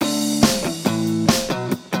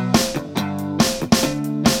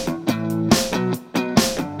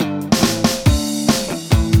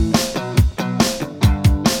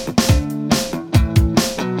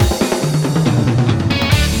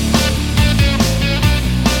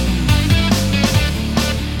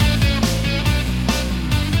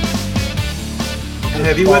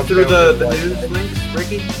have you went through the news links,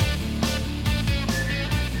 Ricky?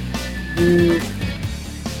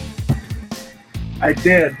 I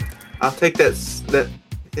did. I'll take that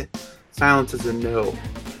silence as a no.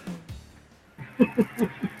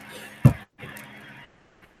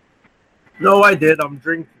 No, I did. I'm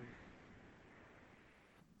drinking.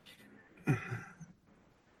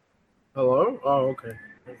 Hello? Oh, okay.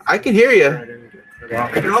 I can hear you.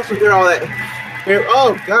 I can also hear all that hair.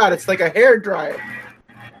 Oh, God, it's like a hair dryer.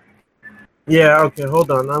 Yeah, okay, hold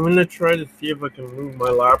on. I'm going to try to see if I can move my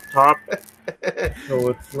laptop so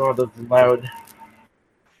it's not as loud.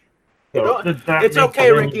 So, It's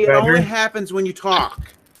okay, Ricky. It only happens when you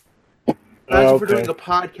talk. Not if we're doing a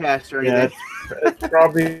podcast or anything. Yeah, it's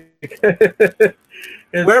probably... It's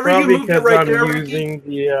wherever you moved it right there, using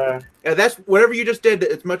Ricky. Yeah, that's whatever you just did.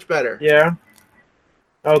 It's much better. Yeah.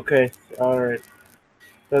 Okay. All right.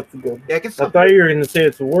 That's good. Yeah, I thought you were going to say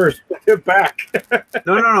it's worse. Get back.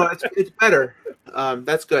 No. It's better.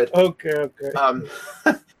 That's good. Okay.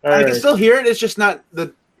 I can still hear it. It's just not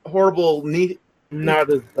the horrible, not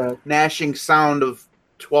as bad gnashing sound of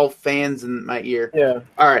 12 fans in my ear. Yeah.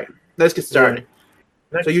 All right. Let's get started.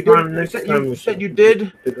 Yeah. So you said you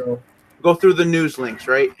did go through the news links,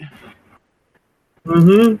 right?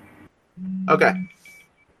 Mm-hmm. Okay.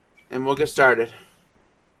 And we'll get started.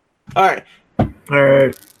 All right.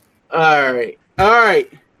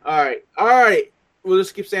 We'll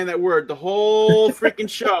just keep saying that word the whole freaking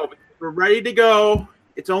show. We're ready to go.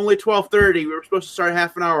 It's only 12:30. We were supposed to start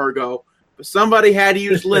half an hour ago, but somebody had to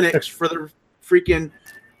use Linux for the freaking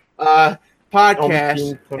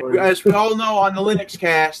podcast. As we all know on the Linux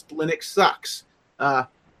cast, Linux sucks.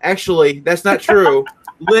 Actually, that's not true.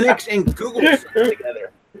 Linux and Google suck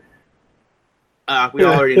together. We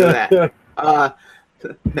already know that.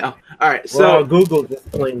 No. All right. So Google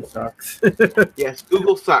just plain sucks. Yes,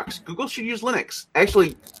 Google sucks. Google should use Linux.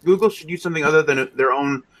 Actually, Google should use something other than their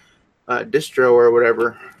own distro or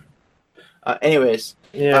whatever. Anyways.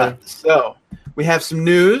 Yeah. So we have some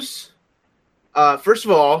news. First of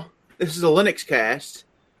all, this is a Linux cast,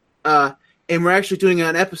 and we're actually doing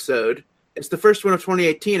an episode. It's the first one of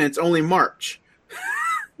 2018, and it's only March.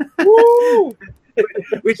 Woo!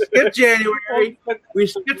 We skipped January, we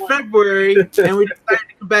skipped February, and we decided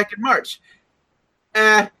to come back in March.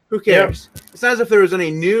 Who cares? Yep. It's not as if there was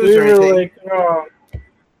any news or anything.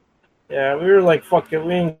 We were like, fuck it,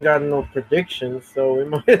 we ain't got no predictions, so we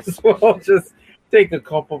might as well just take a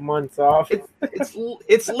couple months off. It's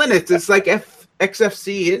Linux. It's like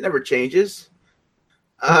XFC. It never changes.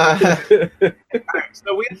 All right,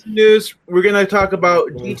 so we have some news. We're going to talk about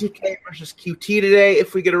GTK versus QT today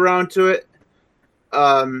if we get around to it.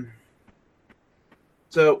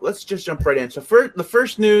 So let's just jump right in. So the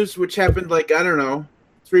first news, which happened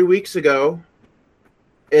 3 weeks ago,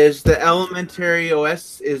 is the Elementary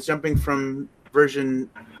OS is jumping from version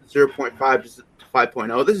 0.5 to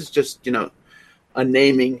 5.0. This is just, a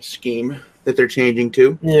naming scheme that they're changing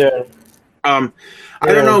to. Yeah. I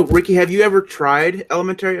don't know, Ricky, have you ever tried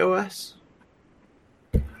Elementary OS?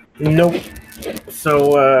 Nope.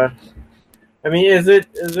 So, is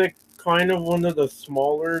it kind of one of the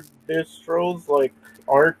smaller distros like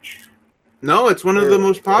Arch? No, it's one of the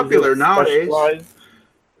most popular nowadays.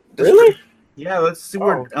 Really? Yeah, let's see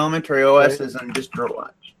where Elementary OS is on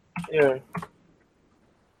DistroWatch. Yeah.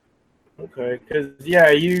 Okay, because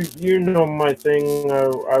you know my thing.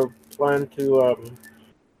 I plan to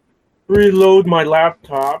reload my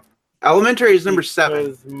laptop. Elementary is number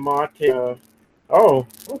 7. Oh,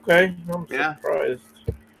 okay. I'm surprised.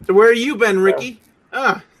 So where have you been, Ricky?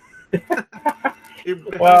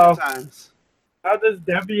 Well, times. How does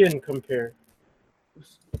Debian compare?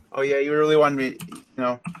 Oh yeah, you really wanted me,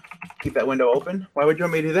 keep that window open? Why would you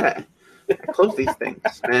want me to do that? Close these things,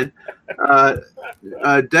 man.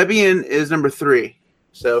 Debian is number 3.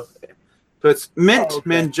 So it's Mint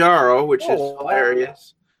Manjaro, which is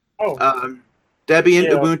hilarious. Debian,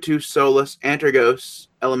 Ubuntu, Solus, Antergos,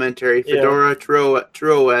 Elementary, Fedora,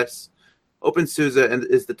 TrueOS, OpenSUSE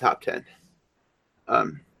is the top 10.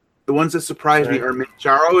 The ones that surprise me are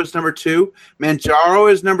Manjaro is number 2. Manjaro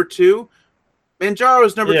is number 2.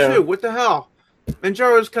 What the hell?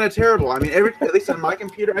 Manjaro is kind of terrible. I mean, at least on my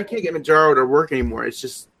computer, I can't get Manjaro to work anymore. It's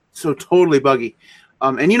just so totally buggy.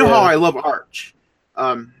 And you know how I love Arch.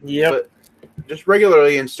 But just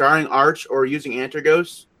regularly installing Arch or using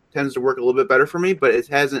Antergos tends to work a little bit better for me, but it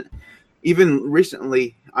hasn't, even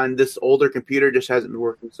recently on this older computer, just hasn't been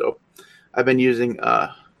working. So I've been using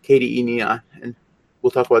KDE Neon, and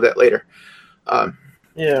we'll talk about that later. So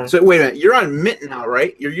wait a minute, you're on Mint now,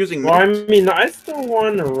 right? You're using Mint. Well, I mean, I still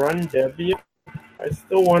want to run Debian. I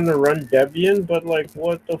still want to run Debian, but like,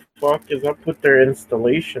 what the fuck is up with their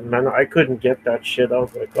installation, man? I couldn't get that shit. I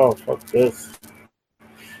was like, oh, fuck this.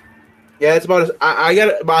 Yeah, it's about. I got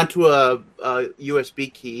it onto a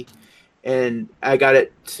USB key, and I got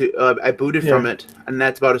it to. I booted from it, and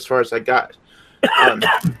that's about as far as I got.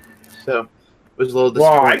 So it was a little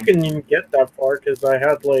disappointing. Wow, I couldn't even get that far because I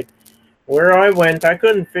had like where I went. I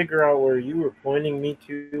couldn't figure out where you were pointing me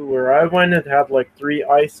to. Where I went, it had like 3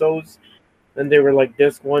 ISOs. And they were like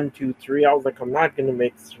disk 1, 2, 3. I was like, I'm not gonna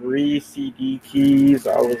make 3 CD keys.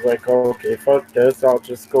 I was like, oh, okay, fuck this. I'll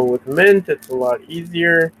just go with Mint. It's a lot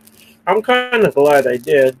easier. I'm kind of glad I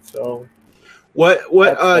did. So, what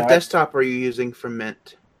desktop are you using for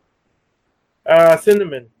Mint?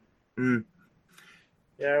 Cinnamon. Mm.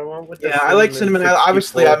 Yeah, I went with I like Cinnamon.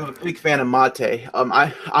 Obviously, I'm a big fan of Mate.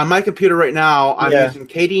 I on my computer right now, I'm using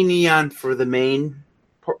KD Neon for the main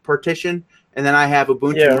partition. And then I have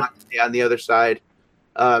Ubuntu Mate on the other side.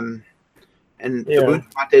 And Ubuntu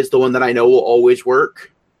Mate is the one that I know will always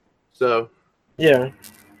work. So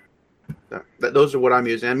those are what I'm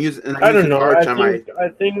using. I don't know. I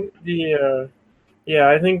think the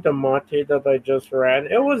Mate that I just ran,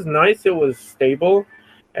 it was nice. It was stable,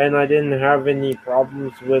 and I didn't have any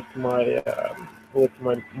problems with my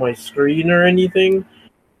screen or anything.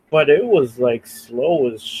 But it was like slow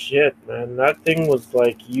as shit, man. That thing was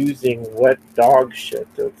like using wet dog shit.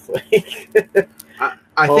 It's like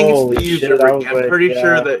I think it's the user. I'm pretty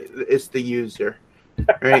sure that it's the user.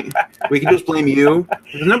 Right? We can just blame you.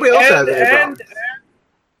 Nobody else has any problems.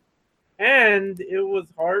 And it was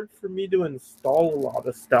hard for me to install a lot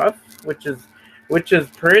of stuff, which is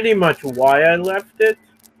pretty much why I left it.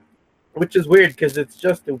 Which is weird because it's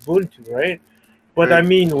just Ubuntu, right? But I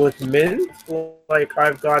mean, with Mint, like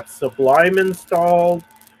I've got Sublime installed,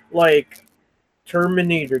 like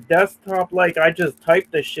Terminator Desktop. Like I just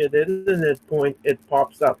type the shit in and it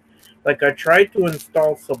pops up. Like I tried to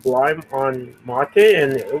install Sublime on Mate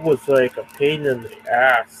and it was like a pain in the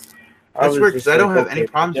ass. That's weird because I don't have any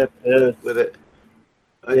problems with it.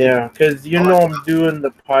 Yeah, because I'm doing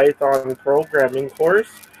the Python programming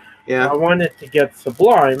course. Yeah, I wanted to get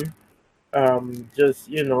Sublime. Just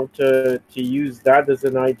to use that as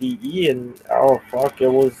an IDE, and oh fuck, it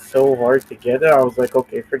was so hard to get it. I was like,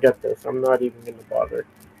 okay, forget this. I'm not even gonna bother.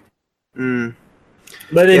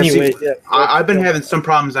 But anyway, I've been having some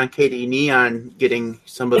problems on KD Neon getting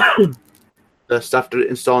some of the stuff to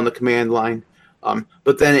install in the command line.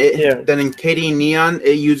 But then in KD Neon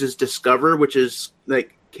it uses Discover, which is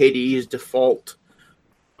like KDE's default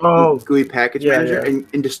GUI package manager,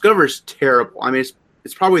 and Discover is terrible. I mean,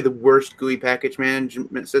 it's probably the worst GUI package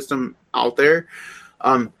management system out there.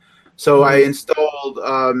 So I installed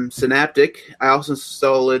Synaptic. I also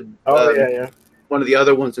installed one of the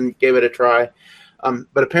other ones and gave it a try.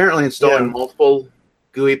 But apparently installing multiple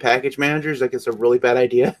GUI package managers, like, it's a really bad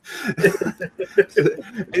idea.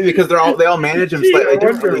 Because they all manage them slightly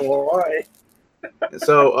differently. Why.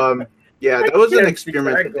 So that was an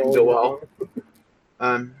experiment that didn't go well.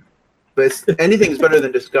 But anything's better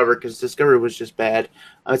than Discover because Discover was just bad.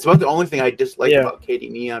 It's about the only thing I dislike about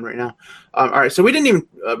KD Neon right now. All right, so we didn't even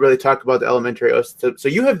really talk about the Elementary OS. So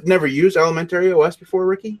you have never used Elementary OS before,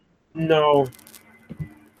 Ricky? No.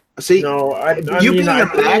 See, no. I think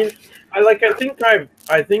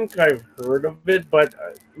I've heard of it, but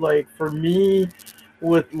like for me,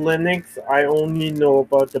 with Linux, I only know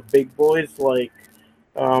about the big boys like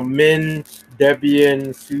Mint, Debian,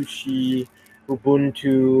 Sushi,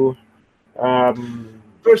 Ubuntu.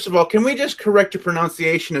 First of all, can we just correct your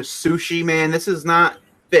pronunciation of sushi, man? This is not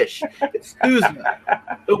fish. It's Sousa.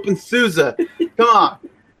 Open Sousa. Come on.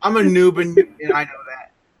 I'm a noob and I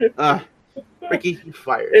know that. Ricky, you're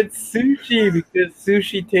fired. It's sushi because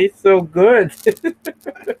sushi tastes so good.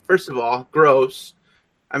 First of all, gross.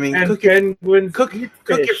 I mean, cook your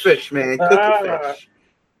fish, man. Cook your fish.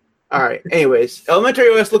 All right. Anyways, Elementary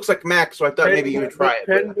OS looks like Mac, so I thought maybe you would try it,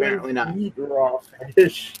 but apparently not. Raw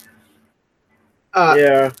fish.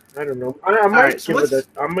 I don't know. I might give it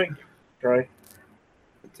I might try.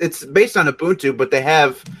 It's based on Ubuntu, but they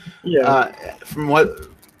have, from what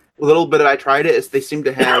little bit I tried it, is they seem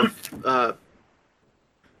to have the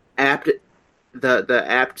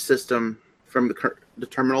apt system from the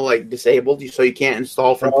terminal like disabled, so you can't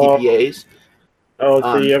install from PPAs.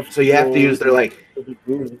 So you have to use their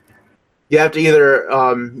you have to either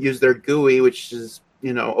use their GUI, which is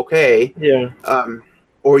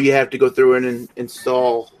or you have to go through and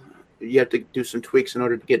install. You have to do some tweaks in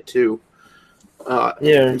order to get to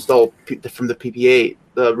install from the PPA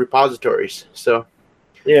the repositories. So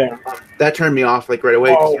that turned me off like right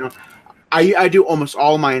away. I do almost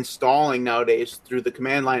all my installing nowadays through the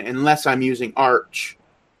command line, unless I'm using Arch,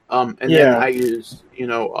 and then I use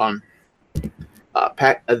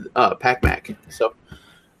PacMac. So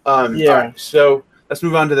all right, so let's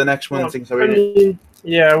move on to the next one. We'll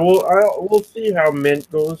see how Mint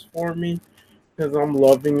goes for me because I'm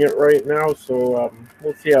loving it right now. So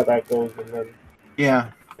we'll see how that goes, and then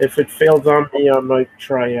if it fails on me, I might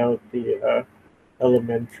try out the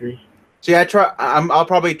Elementary. See, I'll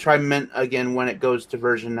probably try Mint again when it goes to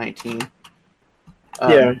version 19.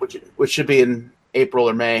 Which should be in April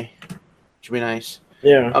or May. Should be nice.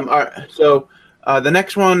 Yeah. All right. So the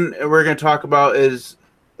next one we're going to talk about is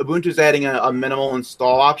Ubuntu's adding a minimal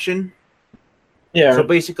install option. Yeah. So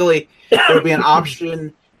basically, there'll be an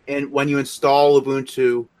option when you install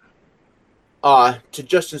Ubuntu to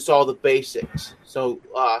just install the basics. So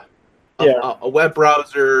a web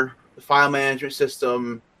browser, the file management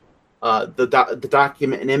system, the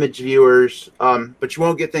document and image viewers, but you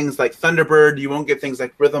won't get things like Thunderbird. You won't get things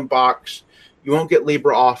like Rhythmbox. You won't get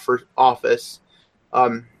LibreOffice.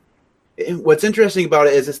 What's interesting about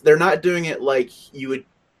it is they're not doing it like you'd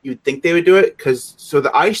think they would do it, because the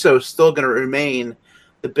ISO is still going to remain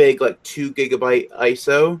the big 2 gigabyte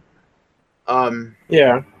ISO.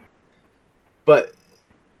 But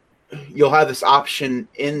you'll have this option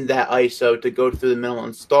in that ISO to go through the minimal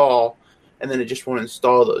install, and then it just won't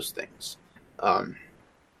install those things.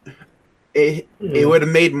 It would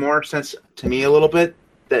have made more sense to me a little bit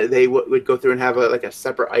that they would go through and have a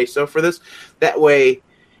separate ISO for this. That way,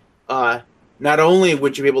 not only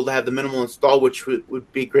would you be able to have the minimal install, which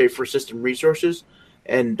would be great for system resources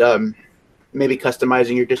and maybe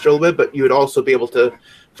customizing your distro a little bit, but you would also be able to,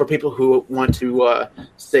 for people who want to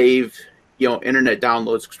save internet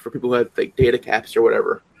downloads, for people who have data caps or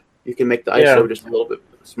whatever, you can make the ISO just a little bit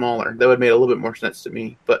smaller. That would make a little bit more sense to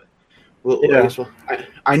me. But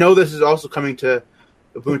I know this is also coming to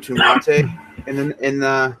Ubuntu Mate in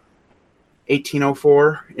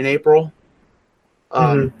 1804 in April.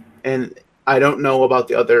 And I don't know about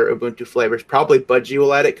the other Ubuntu flavors. Probably Budgie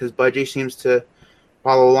will add it, because Budgie seems to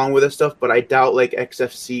follow along with this stuff, but I doubt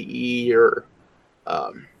XFCE or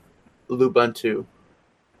Lubuntu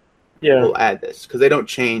will add this, because they don't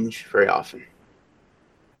change very often.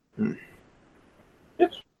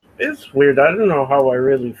 It's weird. I don't know how I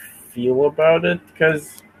really feel about it,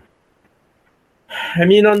 because I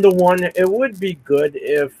mean, on the one, it would be good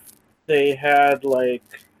if they had like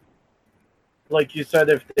you said,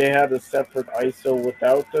 if they had a separate ISO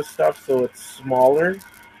without the stuff, so it's smaller.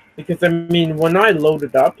 Because I mean, when I load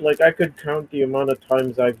it up, I could count the amount of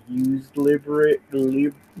times I've used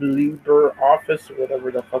LibreOffice or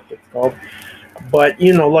whatever the fuck it's called. But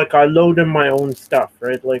I load in my own stuff,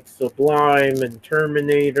 right? Like Sublime and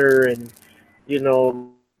Terminator, and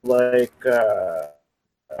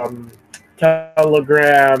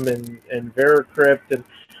Telegram and Veracrypt, and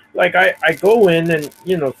I go in and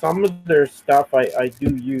some of their stuff I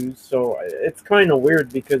do use, so it's kind of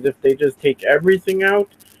weird, because if they just take everything out,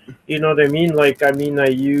 you know what I mean? I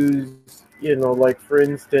use for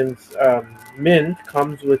instance, Mint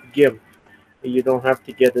comes with GIMP. You don't have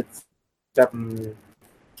to get it.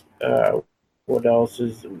 What else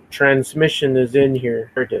is transmission is in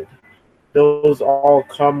here? Those all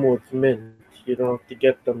come with Mint. You don't have to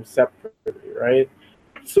get them separately, right?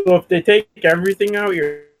 So if they take everything out,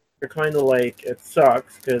 you're kind of it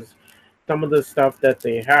sucks, because some of the stuff that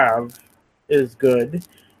they have is good.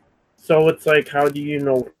 So it's how do you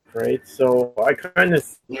know, right? So I kind of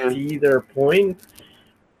see their point.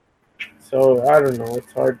 So I don't know.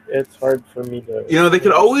 It's hard for me to. They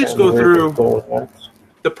could always go through.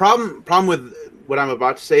 The problem with what I'm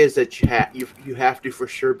about to say is that you have to for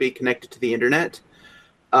sure be connected to the internet.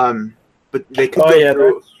 But they could go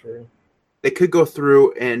through. That's true. They could go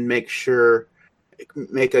through and make a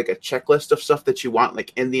checklist of stuff that you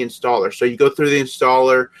want in the installer. So you go through the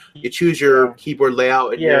installer, you choose your keyboard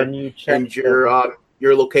layout and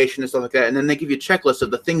your location and stuff like that, and then they give you a checklist of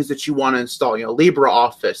the things that you want to install.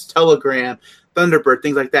 LibreOffice, Telegram, Thunderbird,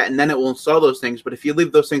 things like that, and then it will install those things. But if you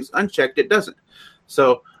leave those things unchecked, it doesn't.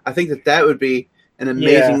 So I think that would be an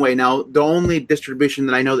amazing way. Now, the only distribution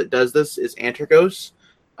that I know that does this is Antergos.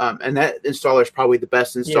 And that installer is probably the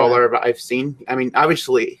best installer I've seen. I mean,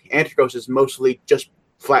 obviously, Antergos is mostly just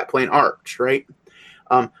flat plain Arch, right?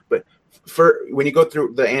 But when you go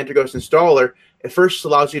through the Antergos installer, it first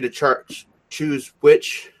allows you to choose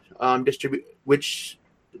which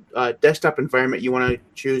desktop environment you want to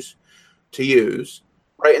choose to use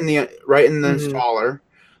right in the installer.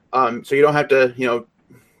 So you don't have to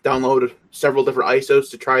download several different ISOs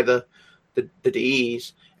to try the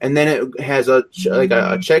DEs. and then it has a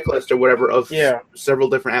checklist or whatever of several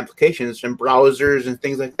different applications and browsers and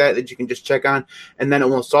things like that you can just check on, and then it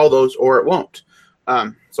will install those or it won't.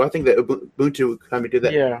 So I think that Ubuntu could do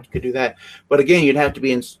that. Yeah. Could do that, but again, you'd have to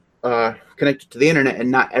be connected to the internet,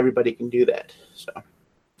 and not everybody can do that. So,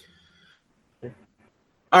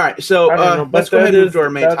 all right. So let's go ahead and move to our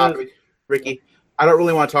main topic, Ricky. I don't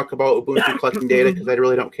really want to talk about Ubuntu collecting data because I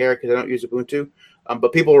really don't care because I don't use Ubuntu.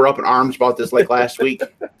 But people were up in arms about this like last week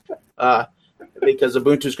because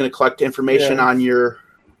Ubuntu is going to collect information on your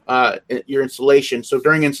installation. So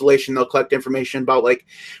during installation, they'll collect information about like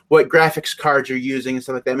what graphics cards you're using and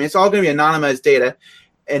stuff like that. I mean, it's all going to be anonymized data,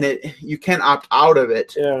 and you can opt out of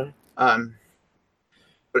it. Yeah.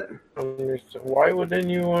 But why would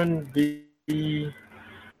anyone be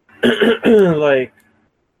like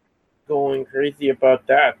going crazy about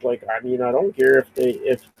that? Like, I mean, I don't care if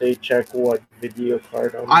they check what video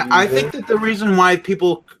card I think that the reason why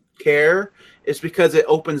people care is because it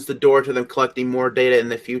opens the door to them collecting more data in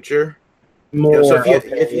the future. So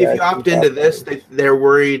if you opt into this, they're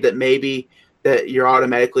worried that maybe that you're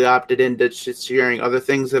automatically opted into sharing other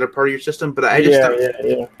things that are part of your system. But I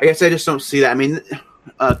guess I just don't see that. I mean,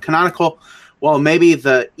 Canonical, well, maybe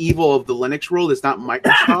the evil of the Linux world is not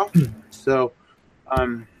Microsoft. So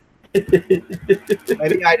maybe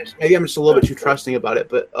I'm just a little bit too trusting about it.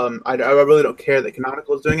 But I really don't care that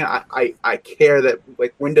Canonical is doing it. I care that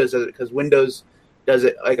like Windows does it because Windows does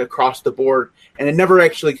it like across the board, and it never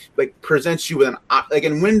actually like presents you with an like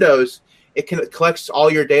in Windows. It collects all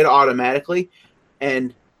your data automatically,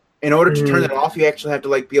 and in order to turn it off, you actually have to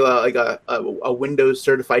like be a Windows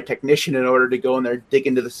certified technician in order to go in there, dig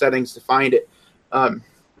into the settings to find it.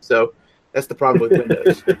 So that's the problem with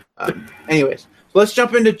Windows. Anyways, so let's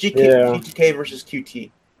jump into GTK versus QT.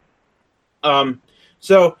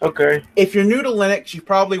 So if you're new to Linux, you're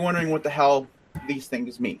probably wondering what the hell these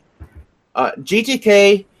things mean.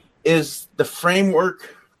 GTK is the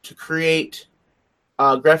framework to create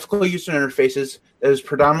graphical user interfaces that is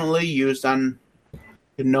predominantly used on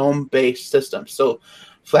GNOME-based systems. So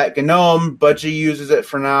Flat GNOME, Budgie uses it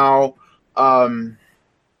for now.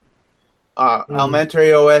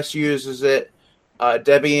 Elementary OS uses it.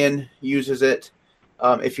 Debian uses it.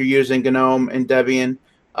 If you're using GNOME and Debian,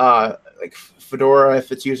 like Fedora,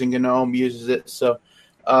 if it's using GNOME, uses it. So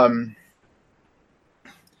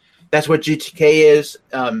that's what GTK is,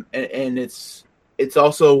 and it's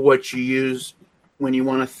also what you use when you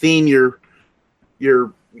want to theme your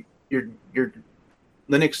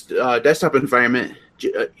Linux desktop environment.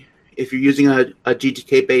 If you're using a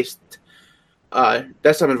GTK based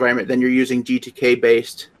desktop environment, then you're using GTK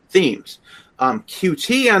based themes.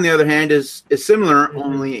 QT, on the other hand, is similar,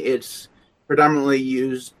 only it's predominantly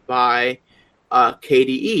used by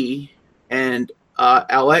KDE and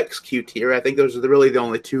LXQT. Right? I think those are really the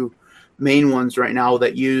only two main ones right now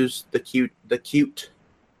that use the Qt,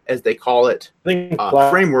 as they call it,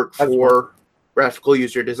 framework for graphical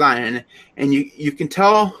user design, and you can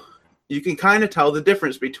kind of tell the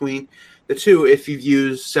difference between the two if you've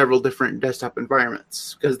used several different desktop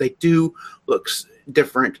environments, because they do look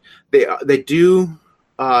different. They do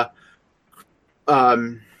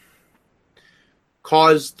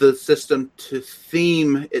cause the system to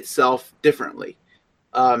theme itself differently.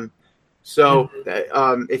 If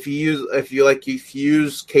you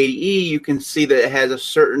use KDE, you can see that it has a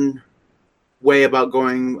certain way about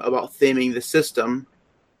theming the system,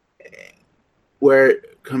 where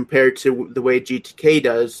compared to the way GTK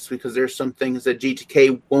does, because there's some things that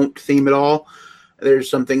GTK won't theme at all.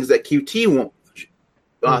 There's some things that QT won't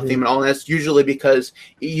theme at all, and that's usually because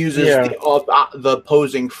it uses the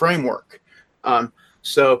opposing framework.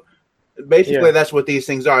 So basically, that's what these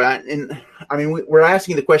things are. And I mean, we're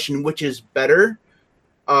asking the question, which is better?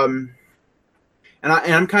 And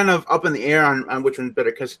I'm kind of up in the air on which one's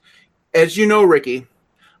better, because, as you know, Ricky,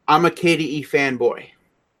 I'm a KDE fanboy.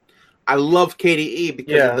 I love KDE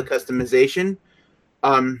because of the customization.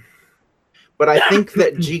 But I think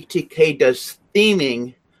that GTK does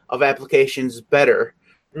theming of applications better,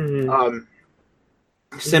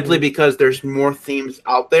 simply because there's more themes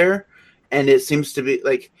out there. And it seems to be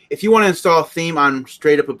like, if you want to install a theme on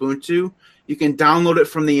straight up Ubuntu, you can download it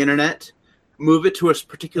from the internet, move it to a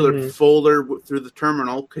particular folder through the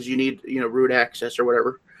terminal because you need root access or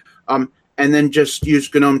whatever, and then just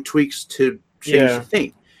use GNOME tweaks to change the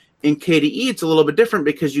theme. In KDE, it's a little bit different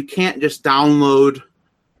because you can't just download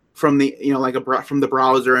from the from the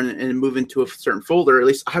browser and move into a certain folder. At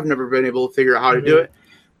least I've never been able to figure out how to do it.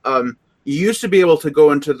 You used to be able to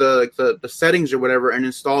go into the settings or whatever and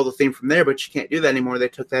install the theme from there, but you can't do that anymore. They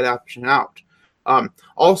took that option out.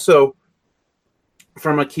 Also,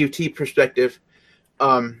 from a QT perspective,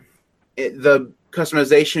 the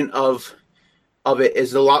customization of it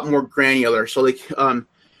is a lot more granular. So like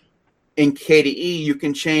in KDE, you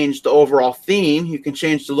can change the overall theme. You can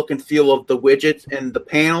change the look and feel of the widgets and the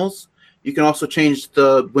panels. You can also change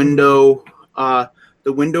the window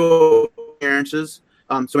appearances.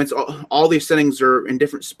 So it's all these settings are in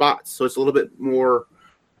different spots. So it's a little bit more.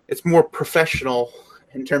 It's more professional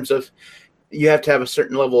in terms of you have to have a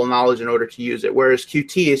certain level of knowledge in order to use it. Whereas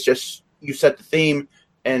QT is just you set the theme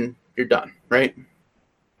and you're done, right?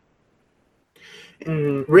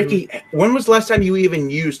 Mm-hmm. Ricky, when was the last time you even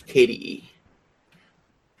used KDE?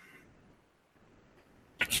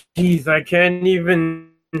 Jeez, I can't even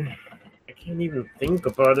think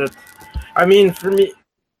about it. I mean, for me,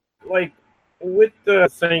 like with the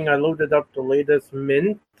saying, I loaded up the latest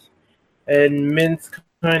Mint, and Mint's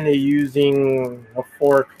kind of using a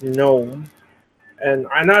fork GNOME, and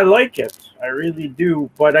I like it, I really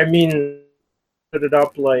do. But I mean, put it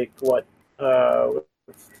up like what?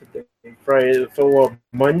 What's today? Friday, so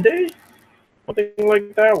Monday, something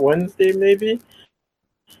like that. Wednesday, maybe.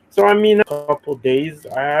 So I mean, a couple days.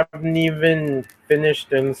 I haven't even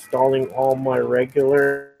finished installing all my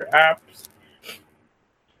regular apps.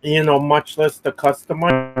 Much less the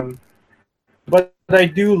customize. But I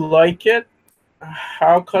do like it.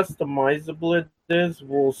 How customizable it is,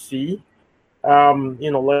 we'll see.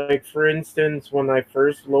 Like for instance, when I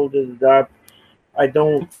first loaded it up, I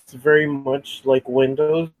don't very much like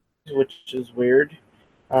Windows, which is weird.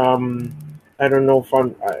 Um, I don't know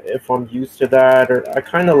if I'm used to that, or I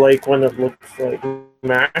kind of like when it looks like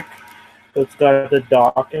Mac. So it's got the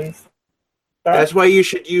dock and stuff. That's why you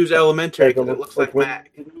should use Elementary, Like because it looks like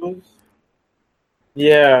Mac. Windows.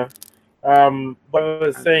 Yeah. But I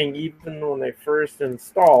was saying, even when I first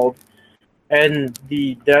installed, and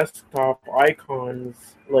the desktop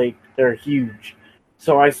icons, like, they're huge.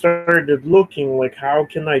 So I started looking, like, how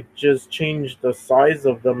can I just change the size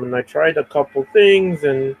of them? And I tried a couple things,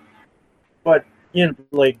 but,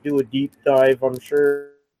 like, do a deep dive. I'm sure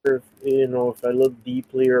if I look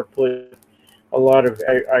deeply or put a lot of,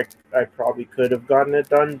 I probably could have gotten it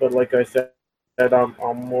done. But like I said, I'm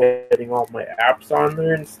more getting all my apps on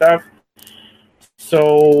there and stuff.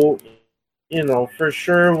 So, for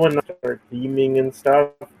sure when I start theming and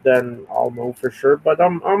stuff, then I'll know for sure. But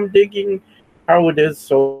I'm digging how it is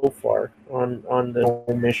so far on the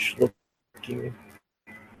gnomish looking.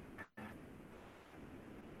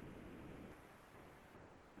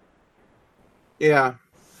 Yeah.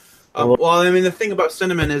 Well, I mean, the thing about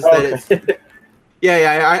Cinnamon is that it's.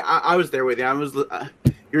 Yeah. I was there with you. I was.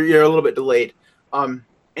 You're a little bit delayed.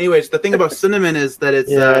 Anyways, the thing about Cinnamon is that it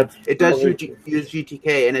does use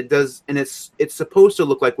GTK, and it's supposed to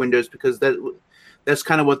look like Windows because that's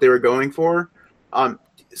kind of what they were going for.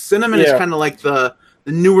 Cinnamon is kind of like the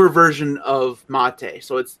newer version of Mate,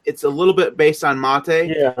 so it's a little bit based on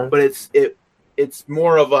Mate, but it's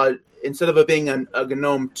more of a, instead of it being a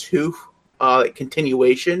GNOME 2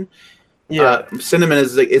 continuation. Cinnamon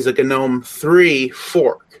is a GNOME 3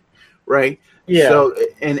 fork, right? Yeah. So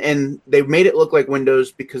and they made it look like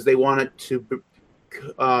Windows because they wanted to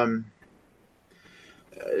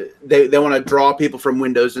they want to draw people from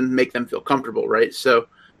Windows and make them feel comfortable, right? So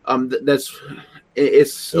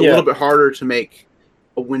it's a little bit harder to make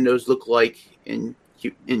a Windows look like in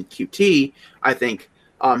QT, I think.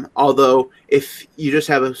 Although if you just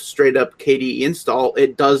have a straight up KDE install,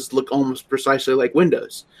 it does look almost precisely like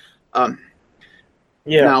Windows.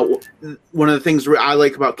 Now, one of the things I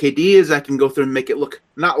like about KDE is I can go through and make it look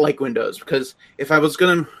not like Windows, because if I was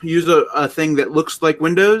going to use a thing that looks like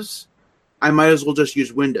Windows, I might as well just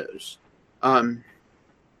use Windows. So,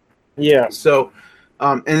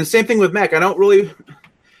 and the same thing with Mac. I don't really,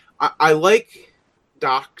 I like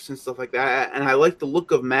docks and stuff like that, and I like the look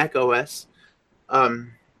of Mac OS. But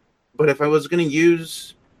if I was going to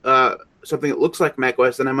use something that looks like Mac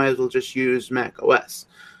OS, then I might as well just use Mac OS.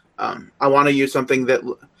 I want to use something that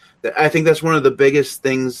I think that's one of the biggest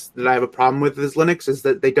things that I have a problem with is Linux, is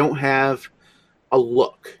that they don't have a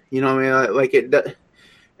look. You know what I mean? Like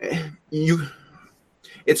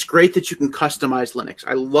it's great that you can customize Linux.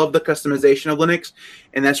 I love the customization of Linux,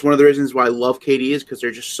 and that's one of the reasons why I love KDE, is because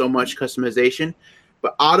there's just so much customization.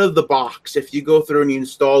 But out of the box, if you go through and you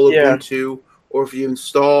install Ubuntu, or if you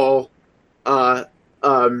install,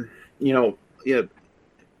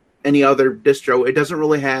 any other distro, it doesn't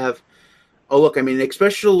really have a look. I mean,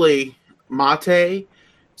 especially Mate,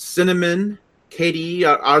 Cinnamon, KDE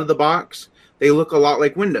out of the box, they look a lot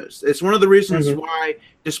like Windows. It's one of the reasons why,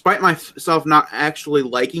 despite myself not actually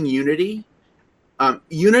liking Unity,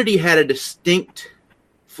 Unity had a distinct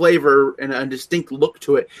flavor and a distinct look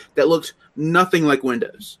to it that looked nothing like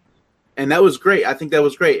Windows. and that was great. I think that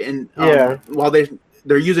was great. And while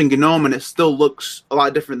they're using GNOME and it still looks a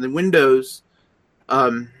lot different than Windows,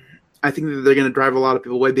 I think that they're going to drive a lot of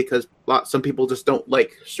people away because some people just don't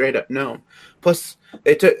like straight up GNOME. Plus,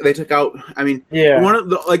 they took out. I mean, one of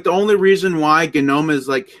the only reason why GNOME is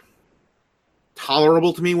like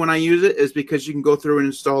tolerable to me when I use it is because you can go through and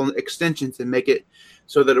install extensions and make it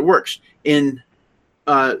so that it works. In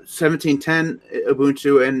 1710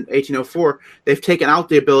 Ubuntu and 1804, they've taken out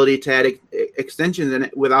the ability to add extensions in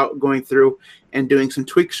it without going through and doing some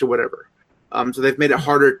tweaks or whatever. So they've made it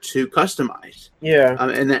harder to customize. Yeah.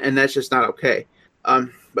 And that's just not okay.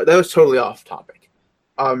 But that was totally off topic.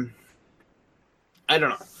 I don't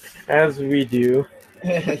know. As we do.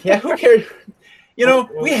 Yeah, who cares? You know,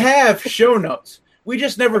 we have show notes. We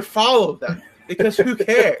just never follow them because who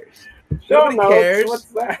cares? Nobody cares. What's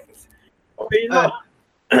that? Okay,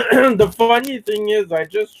 the funny thing is, I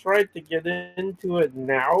just tried to get into it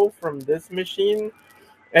now from this machine,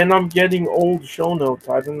 and I'm getting old show notes.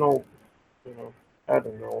 I don't know. I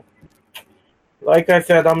don't know. Like I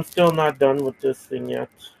said, I'm still not done with this thing yet.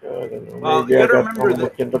 I don't know. Well, you gotta remember that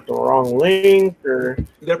looking at the wrong link, or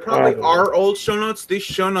there probably are old show notes. These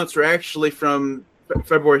show notes are actually from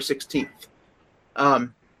February 16th.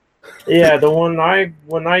 Yeah, the one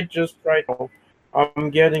when I just tried, I'm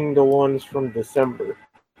getting the ones from December.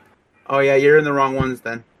 Oh yeah, you're in the wrong ones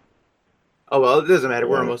then. Oh well, it doesn't matter.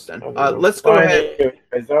 We're almost done. Let's go ahead.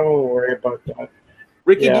 Guys, I won't worry about that.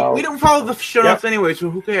 Ricky, we don't follow the show notes anyway, so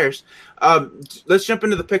who cares? Let's jump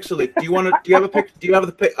into the picks of the week. Do you have a pick? Do you have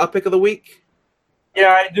a pick of the week? Yeah,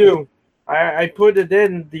 I do. I put it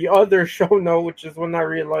in the other show note, which is when I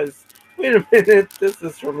realized, wait a minute, this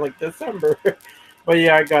is from like December. But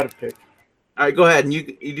yeah, I got a pick. All right, go ahead and you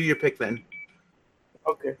do your pick then.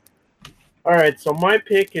 Okay. All right, so my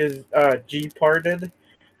pick is Gparted.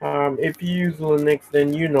 If you use Linux,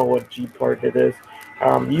 then you know what Gparted is.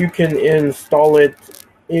 You can install it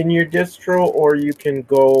in your distro, or you can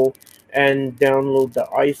go and download the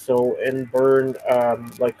ISO and burn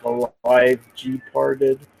like a live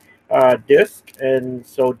Gparted disk. And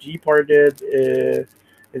so Gparted is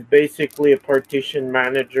basically a partition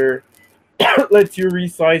manager. Lets you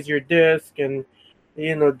resize your disk and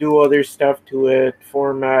do other stuff to it,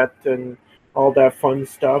 format and all that fun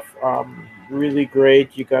stuff. Really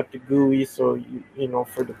great. You got the GUI, so you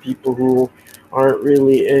for the people who aren't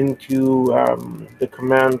really into the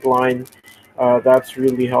command line, that's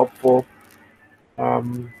really helpful.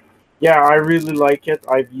 Yeah, I really like it.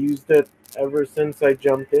 I've used it ever since I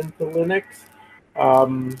jumped into Linux.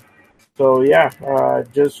 So yeah,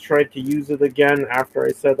 just tried to use it again after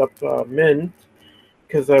I set up Mint,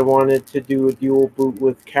 because I wanted to do a dual boot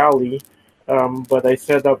with Kali. But I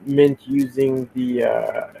set up Mint using the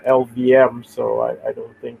LVM, so I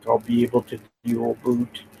don't think I'll be able to dual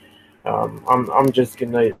boot. I'm just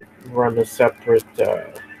gonna run a separate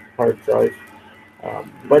hard drive.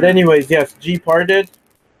 But anyways, yes, Gparted,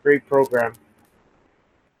 great program.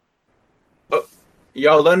 Oh,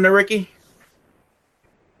 y'all done there, Ricky?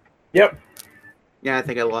 Yep. Yeah, I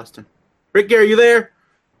think I lost him. Ricky, are you there?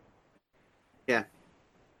 Yeah.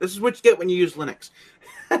 This is what you get when you use Linux.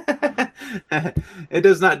 It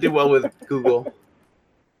does not do well with Google.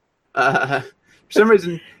 For some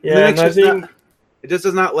reason, Linux it just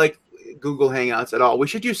does not like Google Hangouts at all. We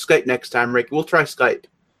should use Skype next time, Rick. We'll try Skype.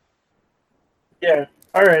 Yeah.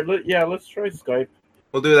 All right. Let's try Skype.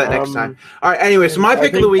 We'll do that next time. All right. Anyway, so my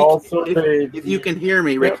pick of the week. If you can hear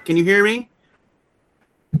me, Rick, can you hear me?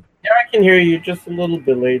 Yeah, I can hear you. Just a little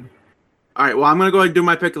delayed. All right. Well, I'm gonna go ahead and do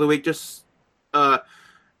my pick of the week. Just I'll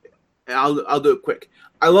do it quick.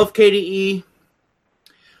 I love KDE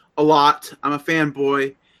a lot. I'm a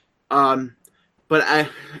fanboy, but I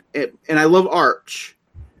love Arch.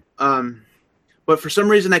 But for some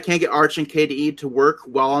reason, I can't get Arch and KDE to work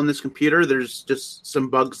well on this computer. There's just some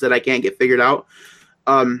bugs that I can't get figured out,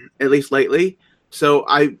 at least lately. So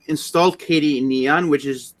I installed KDE Neon, which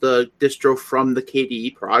is the distro from the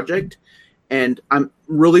KDE project, and I'm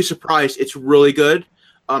really surprised. It's really good.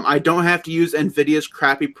 I don't have to use NVIDIA's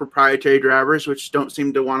crappy proprietary drivers, which don't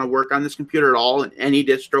seem to want to work on this computer at all in any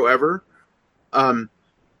distro ever.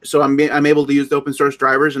 So I'm able to use the open source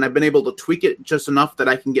drivers, and I've been able to tweak it just enough that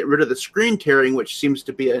I can get rid of the screen tearing, which seems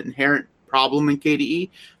to be an inherent problem in KDE.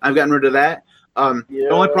 I've gotten rid of that. The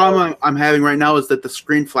only problem I'm having right now is that the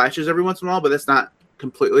screen flashes every once in a while, but that's not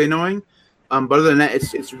completely annoying. But other than that,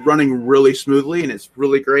 it's running really smoothly, and it's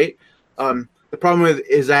really great. The problem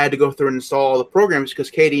is I had to go through and install all the programs because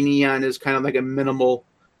KDE Neon is kind of like a minimal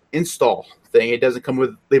install thing. It doesn't come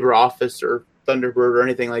with LibreOffice or Thunderbird or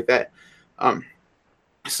anything like that.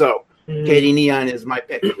 So KD Neon is my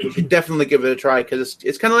pick. You should definitely give it a try because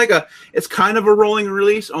it's kind of like it's kind of a rolling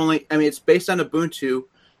release. Only it's based on Ubuntu,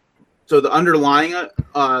 so the underlying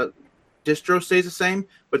distro stays the same,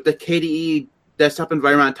 but the KDE desktop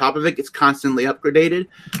environment on top of it gets constantly upgraded.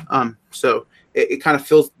 So it kind of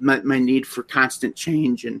fills my need for constant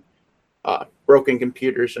change and broken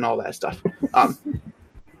computers and all that stuff.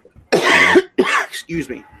 Excuse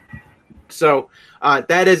me. So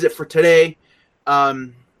that is it for today.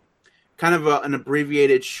 Kind of an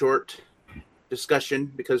abbreviated short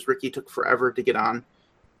discussion because Ricky took forever to get on.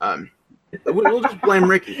 We'll just blame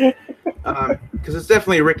Ricky because it's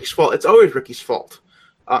definitely Ricky's fault. It's always Ricky's fault.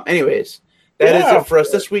 Anyways, that is it for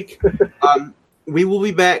us this week. We will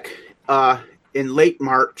be back in late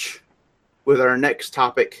March with our next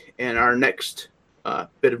topic and our next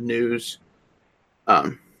bit of news.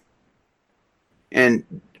 And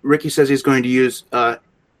Ricky says he's going to use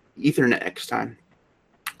Ethernet next time.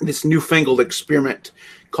 This newfangled experiment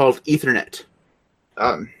called Ethernet.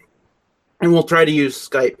 And we'll try to use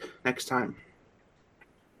Skype next time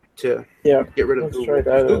to get rid of Google.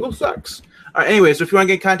 Google sucks. Anyways, if you want to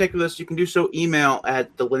get in contact with us, you can do so. Email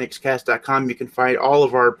at thelinuxcast.com. You can find all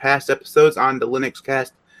of our past episodes on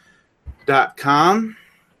thelinuxcast.com.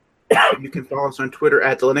 You can follow us on Twitter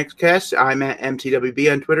at thelinuxcast. I'm at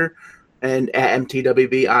MTWB on Twitter and at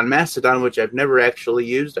MTWB on Mastodon, which I've never actually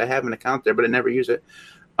used. I have an account there, but I never use it.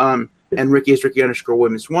 And Ricky is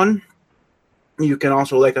Ricky_Williams1. You can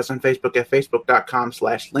also like us on Facebook at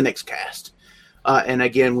facebook.com/LinuxCast. And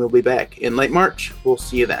again, we'll be back in late March. We'll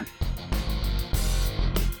see you then.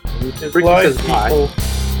 Ricky says bye.